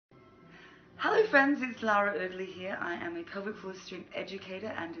Hello friends, it's Lara Eardley here. I am a pelvic floor strength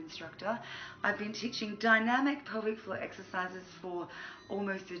educator and instructor. I've been teaching dynamic pelvic floor exercises for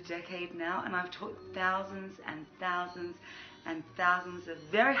almost a decade now, and I've taught thousands and thousands and thousands of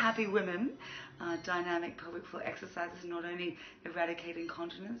very happy women dynamic pelvic floor exercises. Not only eradicate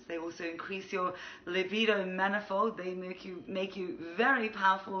incontinence, they also increase your libido manifold. They make you very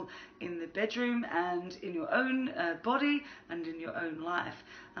powerful in the bedroom and in your own body and in your own life.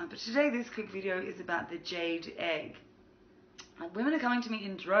 But today this quick video is about the jade egg. Women are coming to me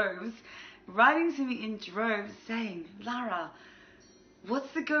in droves, writing to me in droves saying, Lara,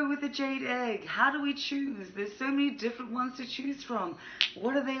 what's the go with the jade egg? How do we choose? There's so many different ones to choose from.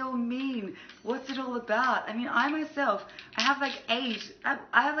 What do they all mean? What's it all about? I mean, I myself, I have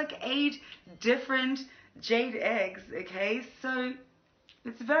like eight different jade eggs, okay? So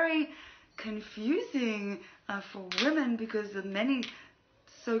it's very confusing for women because the many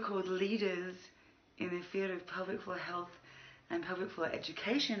so-called leaders in the field of pelvic floor health and pelvic floor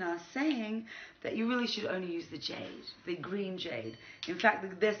education are saying that you really should only use the jade, the green jade. In fact,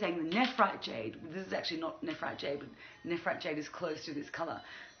 they're saying the nephrite jade. This is actually not nephrite jade, but nephrite jade is close to this color.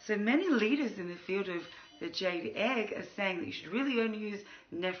 So many leaders in the field of the jade egg are saying that you should really only use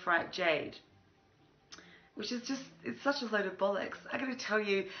nephrite jade, which is just, it's such a load of bollocks. I gotta tell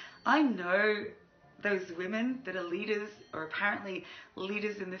you, I know those women that are leaders or apparently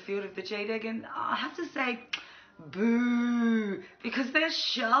leaders in the field of the jade egg, and I have to say, boo, because they're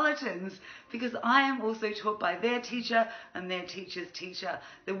charlatans, because I am also taught by their teacher and their teacher's teacher.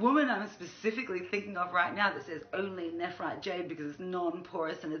 The woman I'm specifically thinking of right now that says only nephrite jade because it's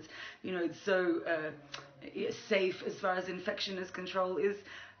non-porous and it's, you know, it's so safe as far as infection is controlled, is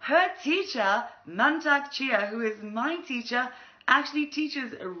her teacher, Mantak Chia, who is my teacher, actually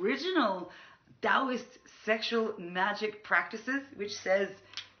teaches original Taoist sexual magic practices, which says,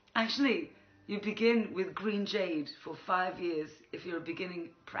 actually, you begin with green jade for 5 years if you're a beginning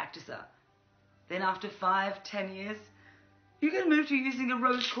practicer. Then after 5-10 years, you can move to using a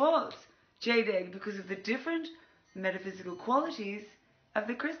rose quartz jade egg because of the different metaphysical qualities of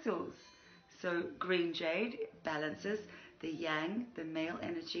the crystals. So green jade balances the yang, the male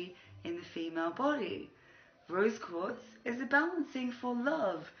energy in the female body. Rose quartz is a balancing for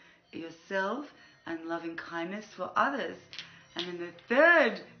love, yourself, and loving kindness for others. And then the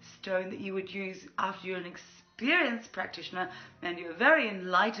third stone that you would use after you're an experienced practitioner and you're very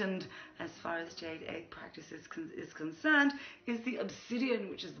enlightened as far as jade egg practice is concerned is the obsidian,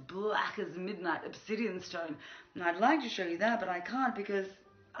 which is black as midnight, obsidian stone. And I'd like to show you that, but I can't because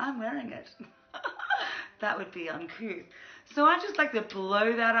I'm wearing it. That would be uncouth. So I just like to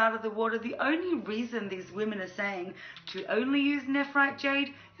blow that out of the water. The only reason these women are saying to only use nephrite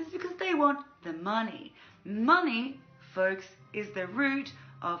jade is because they want the money. Money, folks, is the root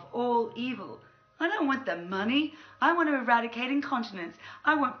of all evil. I don't want the money. I want to eradicate incontinence.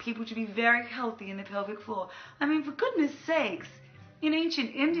 I want people to be very healthy in the pelvic floor. I mean, for goodness sakes, in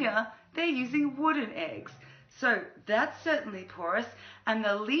ancient India, they're using wooden eggs. So that's certainly porous. And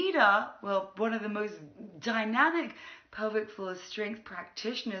the leader, well, one of the most dynamic pelvic floor strength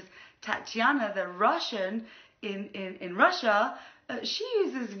practitioners, Tatiana, the Russian in Russia, she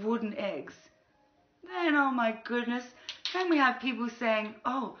uses wooden eggs. And oh my goodness, then we have people saying,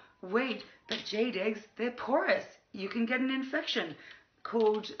 oh, wait, but jade eggs, they're porous. You can get an infection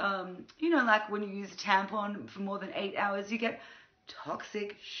called, you know, like when you use a tampon for more than 8 hours, you get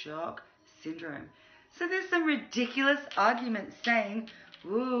toxic shock syndrome. So there's some ridiculous arguments saying,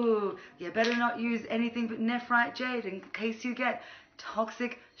 ooh, you better not use anything but nephrite jade in case you get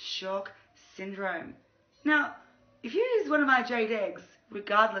toxic shock syndrome. Now, if you use one of my jade eggs,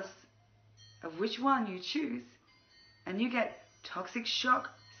 regardless of which one you choose, and you get toxic shock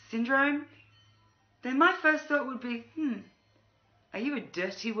syndrome, then my first thought would be, are you a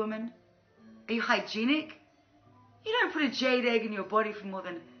dirty woman? Are you hygienic? You don't put a jade egg in your body for more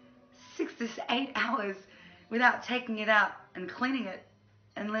than 6 to 8 hours without taking it out and cleaning it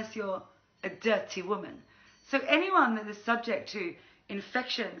unless you're a dirty woman. So anyone that is subject to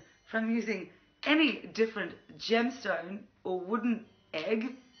infection from using any different gemstone or wooden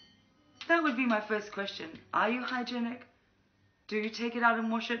egg, that would be my first question. Are you hygienic? Do you take it out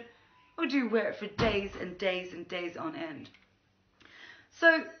and wash it? Or do you wear it for days and days and days on end?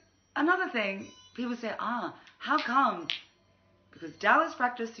 So another thing, people say, how come? Because Taoist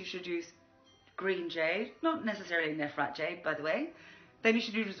practice, you should use green jade, not necessarily nephrite jade, by the way. Then you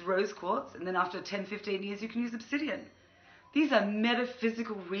should use rose quartz, and then after 10-15 years, you can use obsidian. These are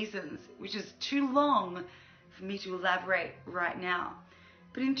metaphysical reasons, which is too long for me to elaborate right now.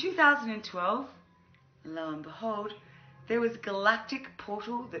 But in 2012, lo and behold, there was a galactic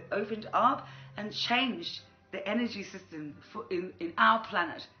portal that opened up and changed the energy system in our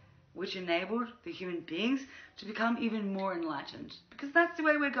planet, which enabled the human beings to become even more enlightened. Because that's the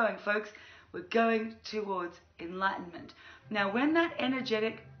way we're going, folks. We're going towards enlightenment. Now, when that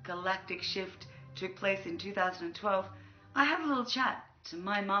energetic galactic shift took place in 2012, I had a little chat to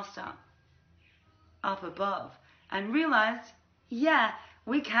my master up above and realized, yeah,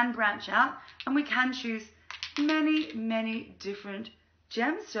 we can branch out and we can choose many, many different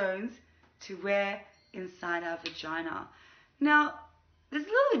gemstones to wear inside our vagina. Now, there's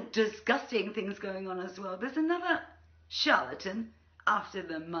a lot of disgusting things going on as well. There's another charlatan after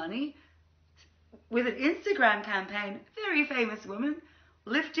the money with an Instagram campaign, very famous woman,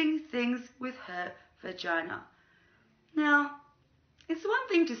 lifting things with her vagina. Now, it's one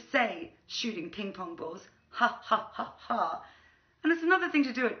thing to say shooting ping pong balls, ha ha ha ha, and it's another thing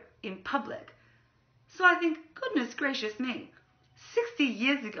to do it in public. So I think, goodness gracious me, 60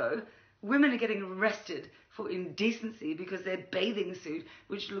 years ago, women are getting arrested for indecency because their bathing suit,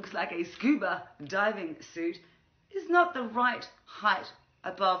 which looks like a scuba diving suit, is not the right height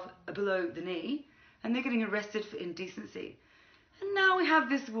below the knee, and they're getting arrested for indecency. And now we have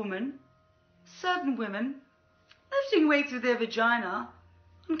this woman, certain women, lifting weights with their vagina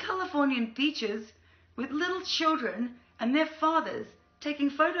on Californian beaches with little children and their fathers taking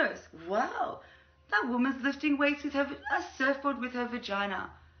photos. Wow, that woman's lifting weights with a surfboard with her vagina.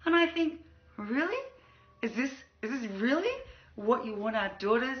 And I think, really? Is this really what you want our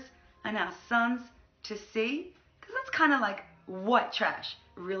daughters and our sons to see? Because that's kind of like white trash,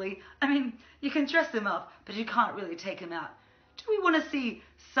 really. I mean, you can dress them up, but you can't really take them out. Do we want to see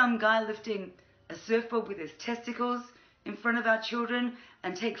some guy lifting a surfboard with his testicles in front of our children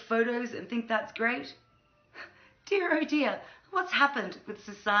and take photos and think that's great? Dear oh dear, what's happened with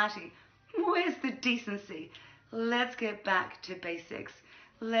society? Where's the decency? Let's get back to basics.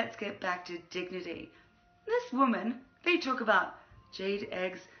 Let's get back to dignity. This woman, they talk about jade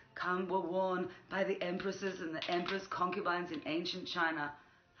eggs were worn by the empresses and the emperor's concubines in ancient China.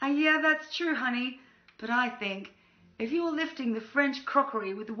 Yeah, that's true, honey. But I think if you were lifting the French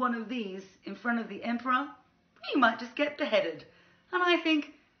crockery with one of these in front of the emperor, you might just get beheaded. And I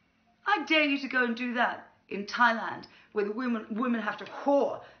think, I dare you to go and do that in Thailand, where the women have to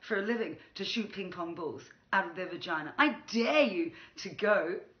whore for a living to shoot ping pong balls out of their vagina. I dare you to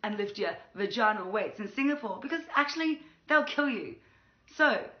go and lift your vaginal weights in Singapore, because actually they'll kill you.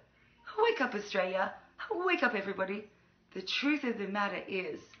 So, wake up Australia, wake up everybody. The truth of the matter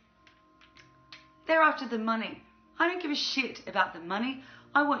is, they're after the money. I don't give a shit about the money.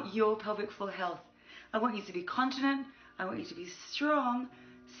 I want your pelvic floor health. I want you to be continent. I want you to be strong,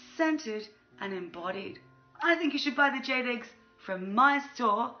 centered, and embodied. I think you should buy the jade eggs from my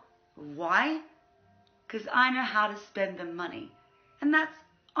store. Why? Because I know how to spend the money. And that's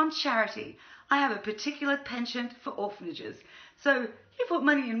on charity. I have a particular penchant for orphanages. So you put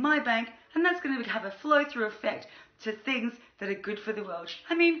money in my bank, and that's going to have a flow-through effect to things that are good for the world.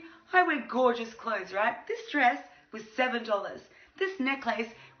 I mean, I wear gorgeous clothes, right? This dress was $7. This necklace,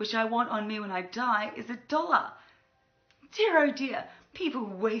 which I want on me when I die, is $1. Dear oh dear, people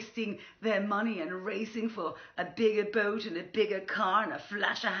wasting their money and racing for a bigger boat and a bigger car and a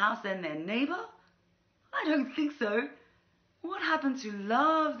flasher house than their neighbor? I don't think so. What happened to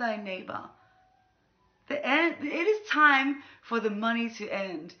love thy neighbor? It is time for the money to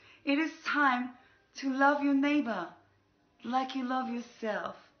end. It is time to love your neighbor like you love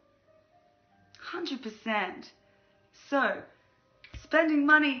yourself. 100%. So, spending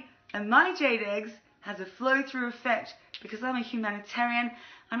money on my jade eggs has a flow-through effect because I'm a humanitarian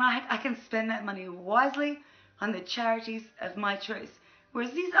and I can spend that money wisely on the charities of my choice.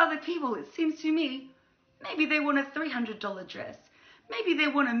 Whereas these other people, it seems to me, maybe they want a $300 dress. Maybe they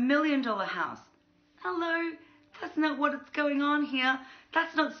want $1 million house. Hello, that's not what's going on here.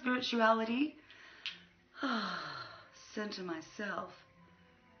 That's not spirituality. Center myself.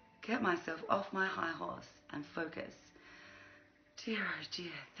 Get myself off my high horse and focus. Dear oh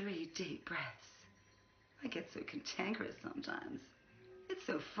dear, 3 deep breaths. I get so cantankerous sometimes. It's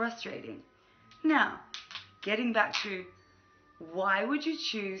so frustrating. Now, getting back to why would you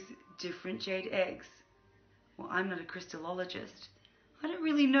choose different jade eggs? Well, I'm not a crystallologist. I don't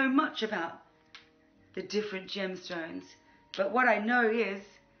really know much about the different gemstones. But what I know is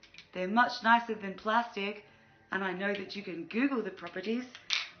they're much nicer than plastic, and I know that you can Google the properties,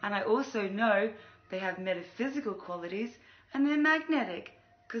 and I also know they have metaphysical qualities, and they're magnetic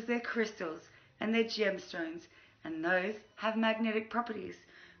because they're crystals and they're gemstones, and those have magnetic properties.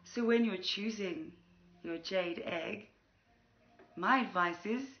 So when you're choosing your jade egg, my advice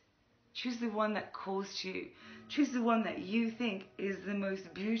is choose the one that calls to you. Choose the one that you think is the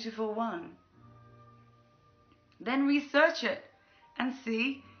most beautiful one. Then research it and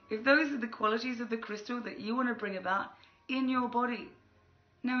see if those are the qualities of the crystal that you want to bring about in your body.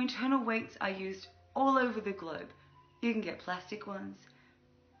 Now, internal weights are used all over the globe. You can get plastic ones.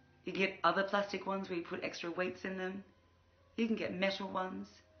 You can get other plastic ones where you put extra weights in them. You can get metal ones.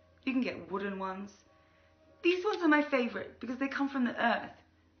 You can get wooden ones. These ones are my favorite because they come from the earth,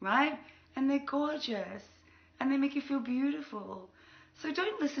 right? And they're gorgeous. And they make you feel beautiful. So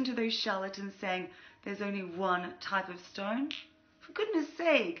don't listen to those charlatans saying there's only one type of stone. For goodness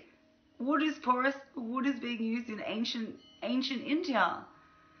sake, wood is porous. Wood is being used in ancient India.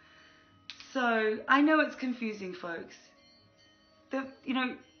 So I know it's confusing, folks.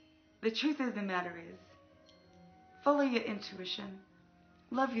 The truth of the matter is, follow your intuition,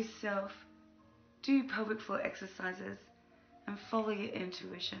 love yourself, do pelvic floor exercises, and follow your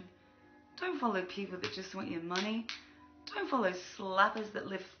intuition. Don't follow people that just want your money. Don't follow slappers that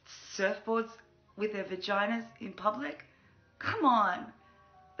lift surfboards with their vaginas in public. Come on,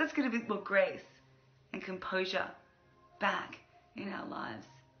 let's get a bit more grace and composure back in our lives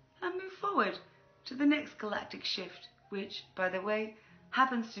and move forward to the next galactic shift, which, by the way,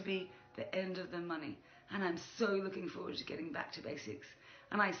 happens to be the end of the money. And I'm so looking forward to getting back to basics.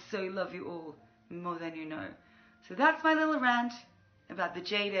 And I so love you all more than you know. So that's my little rant about the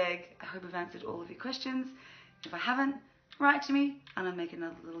jade egg. I hope I've answered all of your questions. If I haven't, write to me and I'll make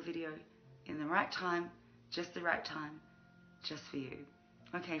another little video in the right time, just the right time, just for you.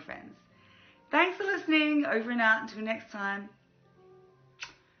 Okay, friends. Thanks for listening. Over and out until next time.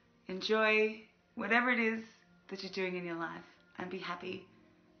 Enjoy whatever it is that you're doing in your life and be happy.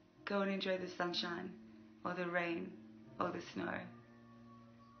 Go and enjoy the sunshine or the rain or the snow.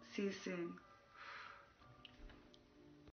 See you soon.